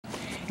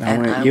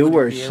And you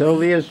were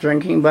Sylvia's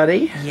drinking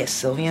buddy? Yes,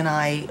 Sylvia and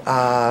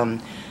I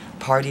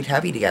partied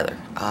heavy together.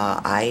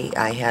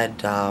 I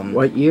had...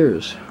 what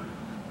years?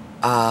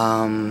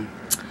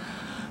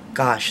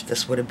 Gosh,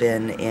 this would have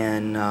been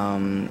in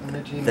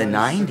the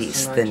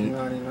 90s.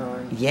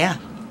 1999. Yeah,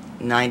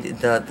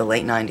 the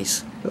late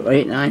 90s. The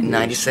late 90s?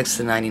 96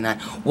 to 99.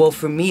 Well,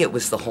 for me, it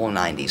was the whole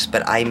 90s,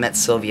 but I met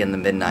Sylvia in the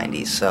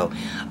mid-90s. So,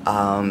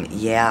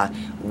 yeah,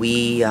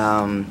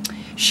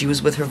 she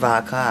was with her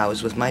vodka, I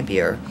was with my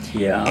beer.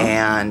 Yeah.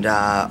 And,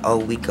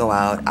 we'd go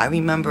out. I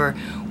remember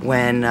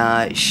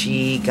when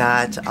she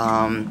got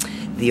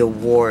the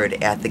award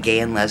at the Gay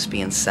and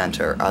Lesbian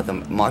Center, the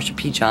Marsha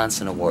P.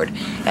 Johnson Award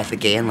at the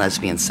Gay and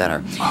Lesbian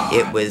Center.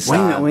 It was... Wait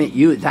a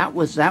minute, that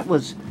was...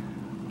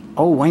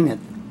 Oh, wait a minute.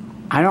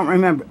 I don't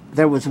remember.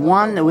 There was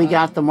one that we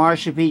got the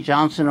Marsha P.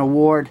 Johnson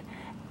Award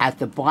at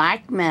the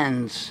Black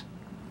Men's.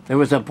 There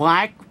was a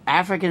Black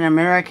African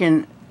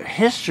American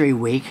History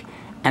Week,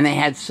 and they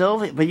had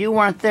Sylvia, but you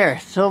weren't there.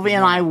 Sylvia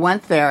and I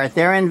went there at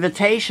their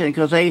invitation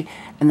because they,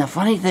 and the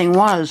funny thing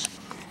was,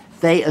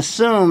 they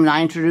assumed,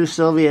 I introduced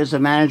Sylvia as the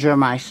manager of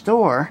my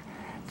store,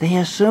 they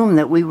assumed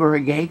that we were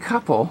a gay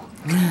couple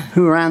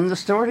who ran the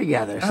store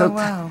together. So,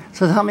 wow.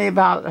 So tell me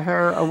about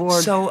her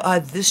award. So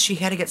she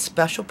had to get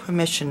special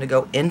permission to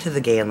go into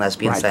the Gay and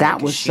Lesbian Center.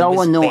 That was so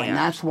annoying. Banned.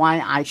 That's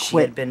why I quit. She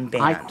had been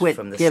banned I quit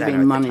from the giving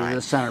center money at the to time.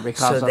 the center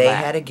because of So that. they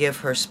had to give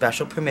her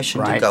special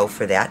permission to go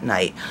for that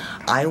night.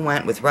 I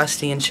went with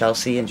Rusty and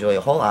Chelsea and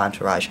Julia, whole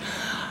entourage.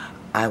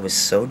 I was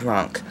so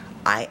drunk.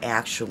 I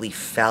actually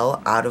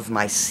fell out of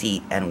my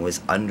seat and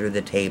was under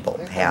the table,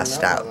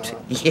 passed out.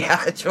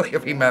 Yeah, Julia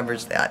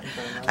remembers that.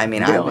 I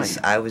mean, really?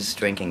 I was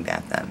drinking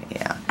back then.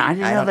 Yeah, I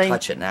don't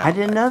touch it now. I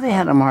didn't know they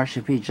had a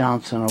Marsha P.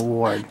 Johnson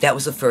Award. That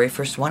was the very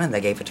first one, and they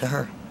gave it to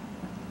her.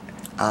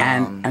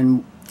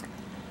 And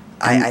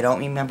I don't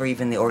remember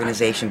even the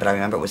organization, but I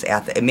remember it was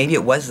at the, maybe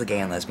it was the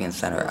Gay and Lesbian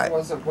Center.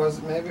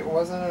 Maybe it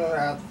wasn't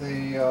at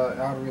the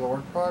Audre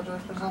Lorde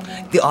Project or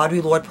something? The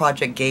Audre Lorde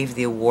Project gave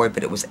the award,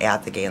 but it was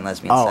at the Gay and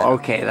Lesbian Center. Oh,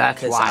 okay,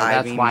 that's why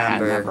I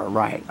remember,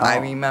 right. Oh. I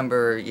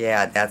remember,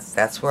 yeah,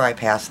 that's where I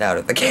passed out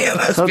at the Gay and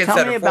Lesbian Center. So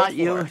tell me about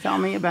you. Tell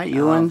me about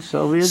you and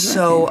Sylvia's drinking.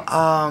 So,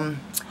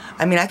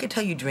 I mean, I could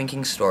tell you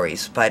drinking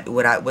stories, but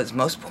what was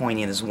most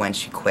poignant is when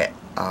she quit.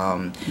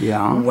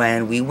 Yeah.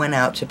 When we went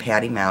out to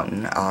Patty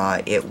Mountain,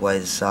 it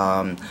was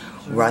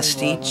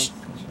Rusty.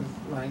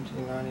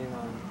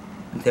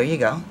 1999. There you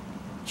go.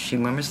 She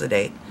remembers the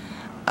date.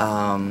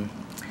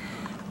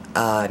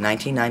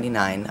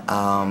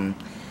 1999.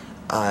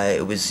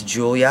 It was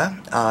Julia,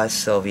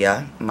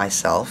 Sylvia,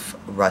 myself,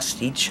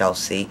 Rusty,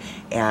 Chelsea,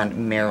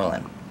 and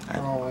Marilyn.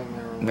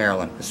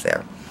 Marilyn was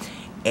there.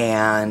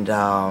 And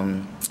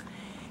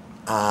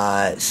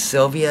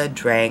Sylvia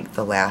drank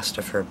the last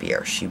of her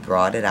beer. She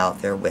brought it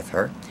out there with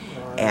her,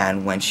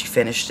 and when she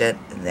finished it,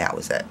 that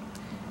was it.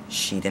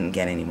 She didn't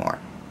get any more.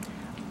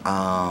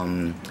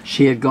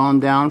 She had gone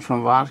down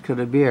from vodka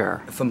to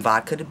beer. From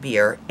vodka to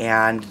beer,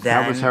 and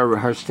then... That was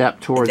her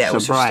step towards sobriety. That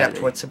was her step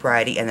towards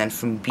sobriety, and then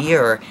from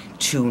beer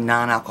to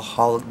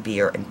non-alcoholic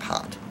beer and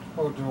pot.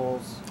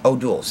 O'Doul's.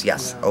 O'Doul's,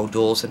 yes. Yeah.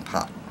 O'Doul's and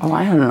pot. Oh,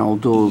 I had an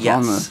O'Doul's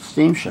on the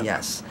steamship.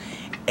 Yes.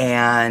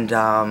 And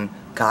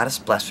goddess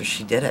bless her,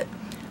 she did it.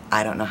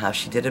 I don't know how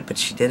she did it, but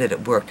she did it.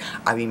 It worked.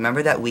 I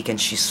remember that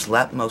weekend. She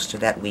slept most of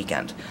that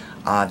weekend.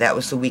 That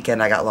was the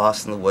weekend I got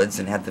lost in the woods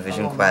and had the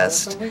vision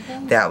quest.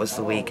 That was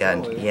the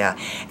weekend, really? Yeah.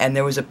 And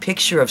there was a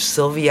picture of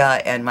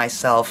Sylvia and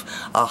myself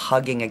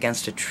hugging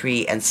against a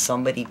tree, and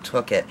somebody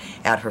took it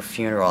at her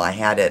funeral. I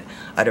had it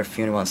at her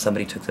funeral, and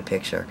somebody took the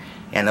picture.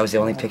 And that was the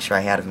only picture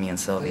I had of me and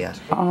Sylvia.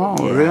 Oh,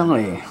 yeah.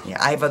 Really? Yeah,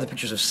 I have other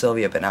pictures of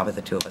Sylvia, but not with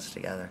the two of us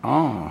together.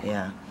 Oh.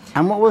 Yeah.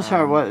 And what was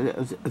her,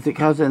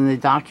 because in the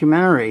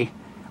documentary,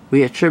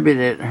 we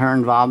attributed her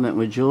involvement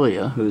with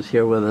Julia, who's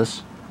here with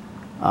us.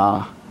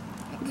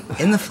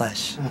 In the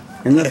flesh.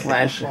 In the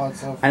flesh.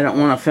 I don't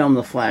want to film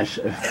the flesh.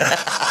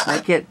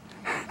 Make it.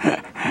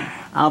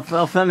 I'll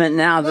film it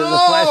now that the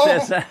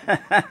flesh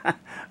is.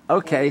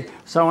 Okay.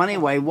 So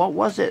anyway, what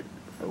was it?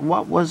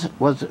 What was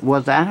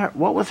that her?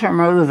 What was her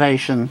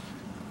motivation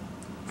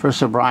for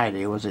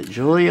sobriety? Was it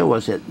Julia?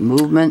 Was it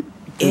movement,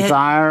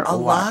 desire? A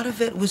lot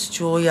of it was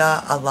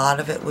Julia. A lot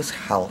of it was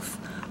health.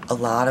 A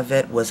lot of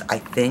it was, I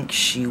think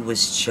she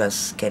was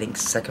just getting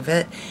sick of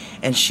it,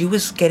 and she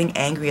was getting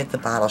angry at the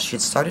bottle. She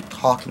had started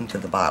talking to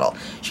the bottle.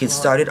 She had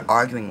started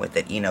arguing with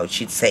it. You know,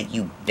 she'd say,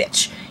 "You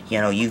bitch,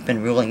 you know, you've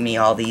been ruling me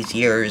all these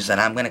years,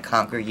 and I'm going to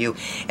conquer you."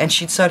 And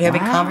she'd start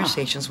having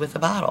conversations with the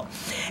bottle.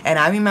 And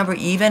I remember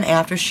even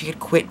after she had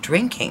quit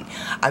drinking,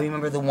 I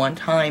remember the one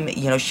time,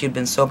 you know, she had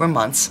been sober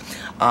months,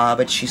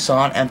 but she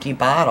saw an empty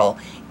bottle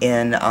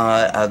in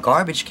a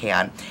garbage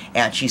can,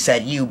 and she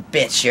said, "You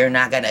bitch, you're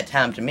not going to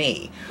tempt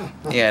me."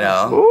 You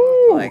know?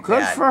 Ooh, like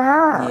good that. for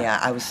her. Yeah,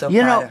 I was so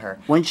proud of her.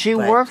 When she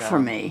worked for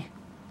me,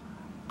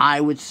 I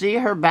would see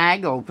her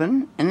bag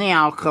open in the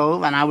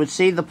alcove, and I would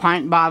see the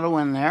pint bottle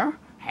in there,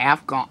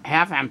 half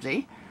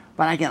empty.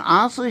 But I can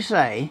honestly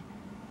say,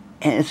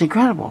 and it's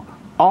incredible,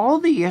 all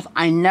the years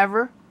I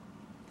never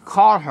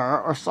caught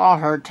her or saw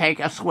her take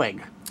a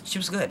swig. She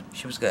was good.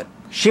 She was good.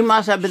 She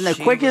must have been the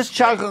She quickest was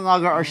good. chug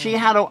lugger, or she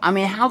had a. I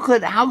mean, how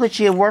could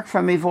she have worked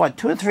for me for what,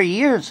 2 or 3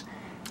 years?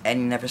 And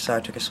you never saw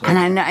her took a swig.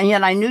 And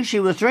yet I knew she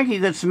was drinking.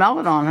 You could smell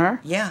it on her.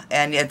 Yeah,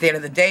 and at the end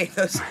of the day,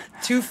 those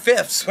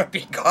 2/5 would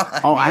be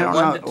gone. Oh, I You don't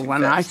know,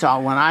 1 know. to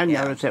 2/5. When I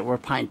Yeah. noticed it were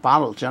pint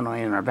bottles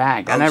generally in her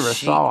bag. I Oh, never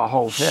saw a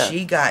whole fifth.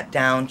 She got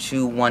down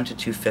to 1 to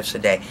 2/5 a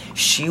day.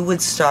 She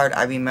would start,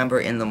 I remember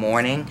in the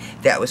morning,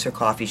 that was her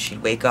coffee.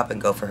 She'd wake up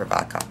and go for her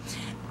vodka.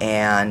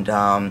 And,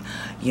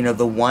 you know,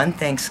 the one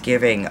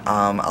Thanksgiving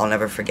I'll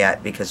never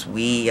forget, because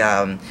we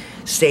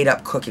stayed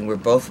up cooking. We're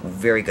both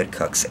very good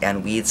cooks,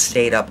 and we had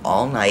stayed up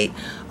all night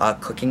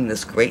cooking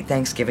this great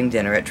Thanksgiving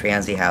dinner at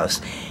Transy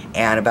House.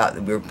 And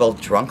we were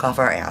both drunk off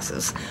our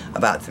asses.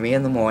 About 3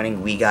 in the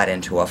morning, we got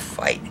into a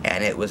fight,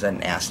 and it was a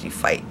nasty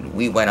fight.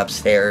 We went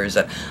upstairs,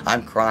 and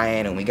I'm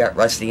crying, and we got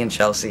Rusty and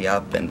Chelsea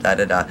up, and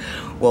da-da-da.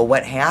 Well,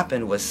 what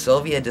happened was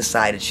Sylvia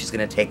decided she's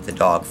going to take the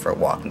dog for a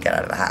walk and get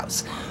out of the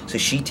house. So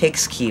she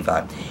takes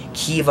Kiva.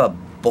 Kiva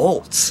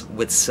bolts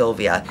with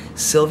Sylvia.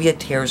 Sylvia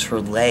tears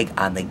her leg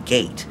on the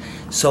gate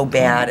so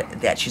bad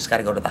that she's got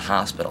to go to the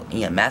hospital.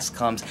 EMS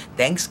comes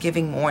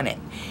Thanksgiving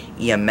morning.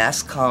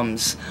 EMS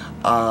comes.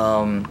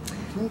 Didn't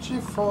she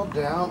fall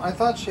down? I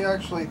thought she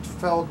actually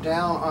fell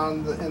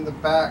down in the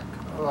back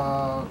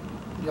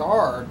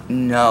yard.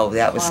 No,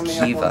 that was Climbing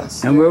up on Kiva. the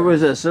stairs. And where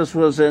was this? This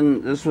was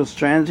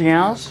Transy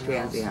House?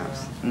 Transy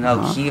House.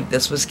 No, Kiva.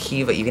 This was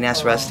Kiva. You can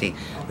ask Rusty.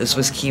 This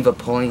was Kiva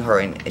pulling her,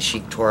 and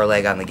she tore her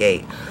leg on the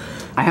gate.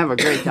 I have a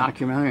great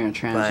documentary on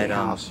Transy But,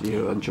 House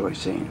you enjoy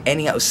seeing.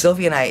 Anyhow,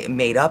 Sylvia and I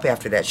made up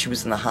after that. She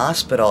was in the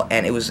hospital,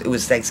 and it was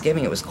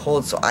Thanksgiving. It was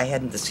cold, so I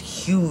had this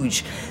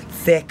huge,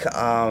 thick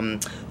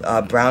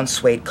brown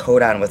suede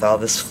coat on with all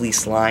this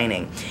fleece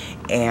lining.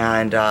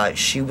 And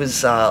she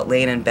was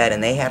laying in bed,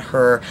 and they had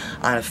her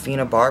on a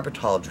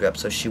phenobarbital drip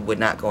so she would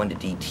not go into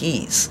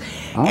DTs.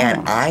 Oh.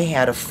 And I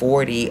had a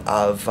 40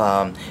 of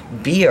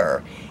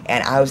beer,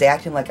 and I was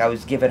acting like I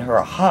was giving her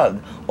a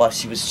hug while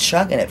she was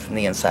chugging it from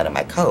the inside of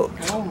my coat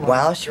Oh my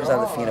while she was on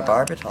the God.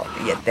 phenobarbital.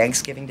 Yeah,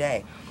 Thanksgiving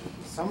Day.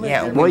 Somebody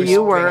Yeah, did Well, we this.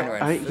 you were were. bringing her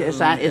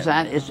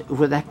in food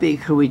Would that be?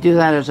 Could we do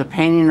that as a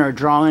painting or a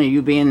drawing? Of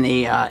you being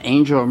the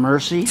angel of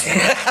mercy?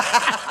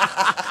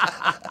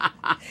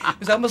 It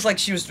was almost like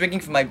she was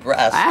drinking from my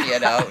breast, you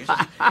know.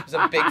 It was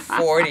a big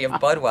 40 of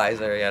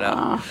Budweiser, you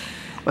know.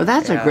 Well,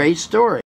 that's a Yeah. great story.